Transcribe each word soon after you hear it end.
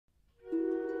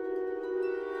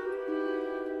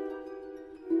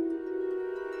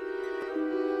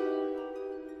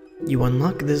You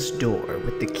unlock this door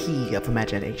with the key of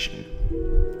imagination.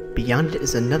 Beyond it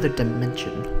is another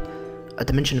dimension, a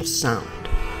dimension of sound,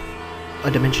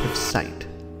 a dimension of sight,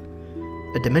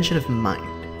 a dimension of mind.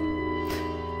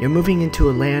 You're moving into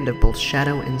a land of both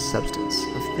shadow and substance,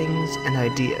 of things and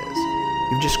ideas.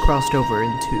 You've just crossed over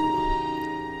into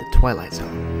the Twilight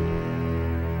Zone.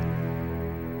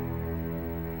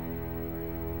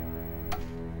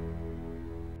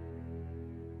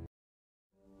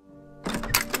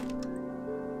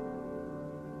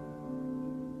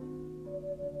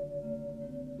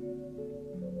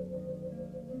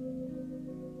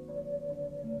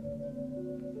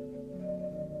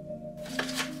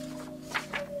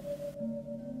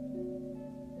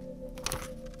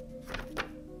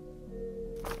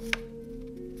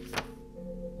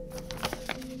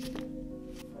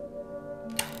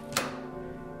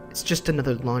 It's just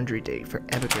another laundry day for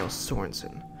Abigail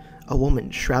Sorensen, a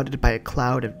woman shrouded by a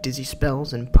cloud of dizzy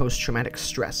spells and post-traumatic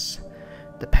stress.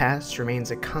 The past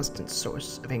remains a constant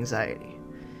source of anxiety,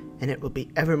 and it will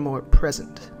be ever more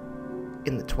present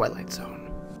in the Twilight Zone.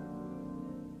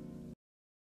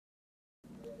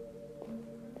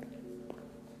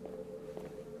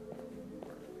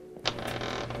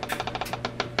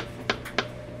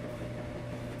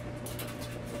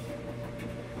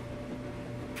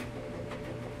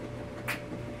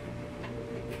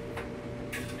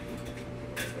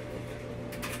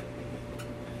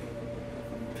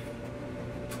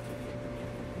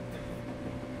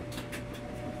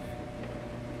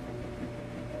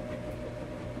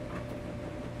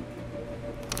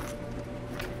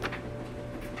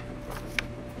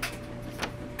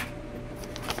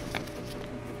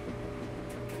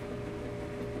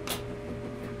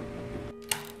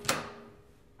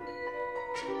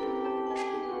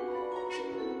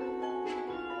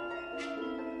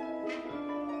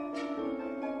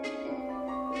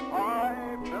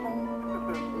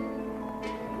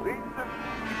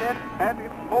 And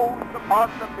imposed upon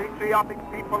the patriotic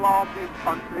people of this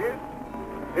country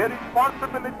a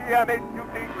responsibility and a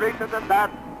duty greater than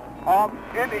that of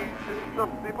any since the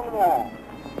Civil War.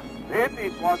 Then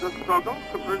it was a struggle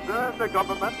to preserve the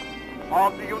government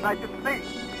of the United States.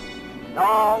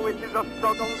 Now it is a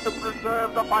struggle to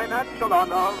preserve the financial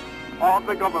honor of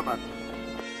the government.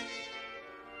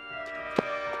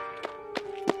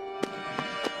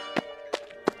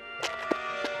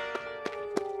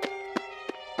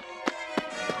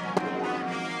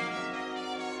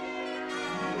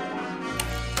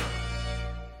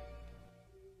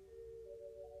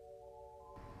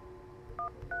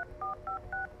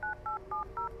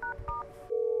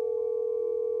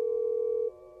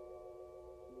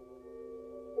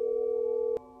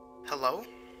 Hello?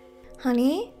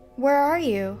 Honey, where are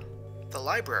you? The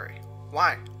library.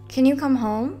 Why? Can you come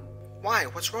home? Why?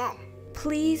 What's wrong?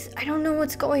 Please, I don't know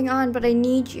what's going on, but I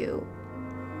need you.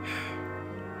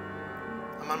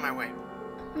 I'm on my way.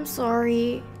 I'm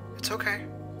sorry. It's okay.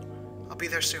 I'll be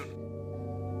there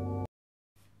soon.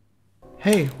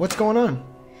 Hey, what's going on?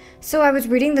 So I was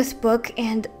reading this book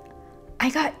and I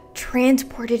got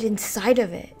transported inside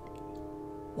of it.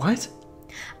 What?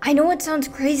 I know it sounds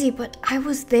crazy, but I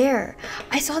was there.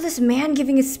 I saw this man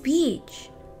giving a speech.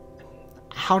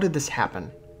 How did this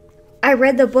happen? I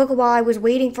read the book while I was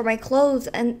waiting for my clothes,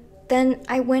 and then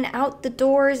I went out the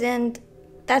doors, and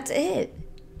that's it.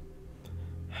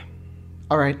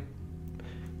 Alright,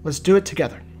 let's do it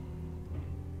together.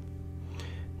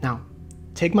 Now,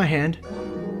 take my hand,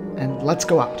 and let's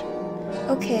go out.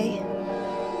 Okay.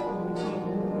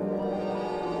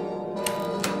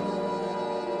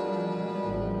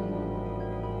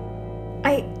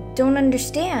 I don't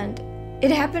understand.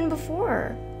 It happened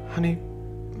before. Honey,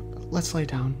 let's lay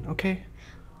down, okay?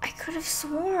 I could have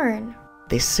sworn.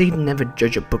 They say to never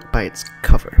judge a book by its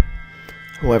cover.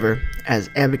 However, as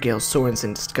Abigail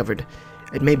Sorensen discovered,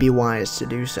 it may be wise to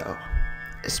do so,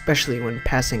 especially when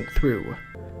passing through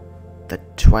the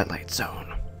Twilight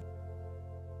Zone.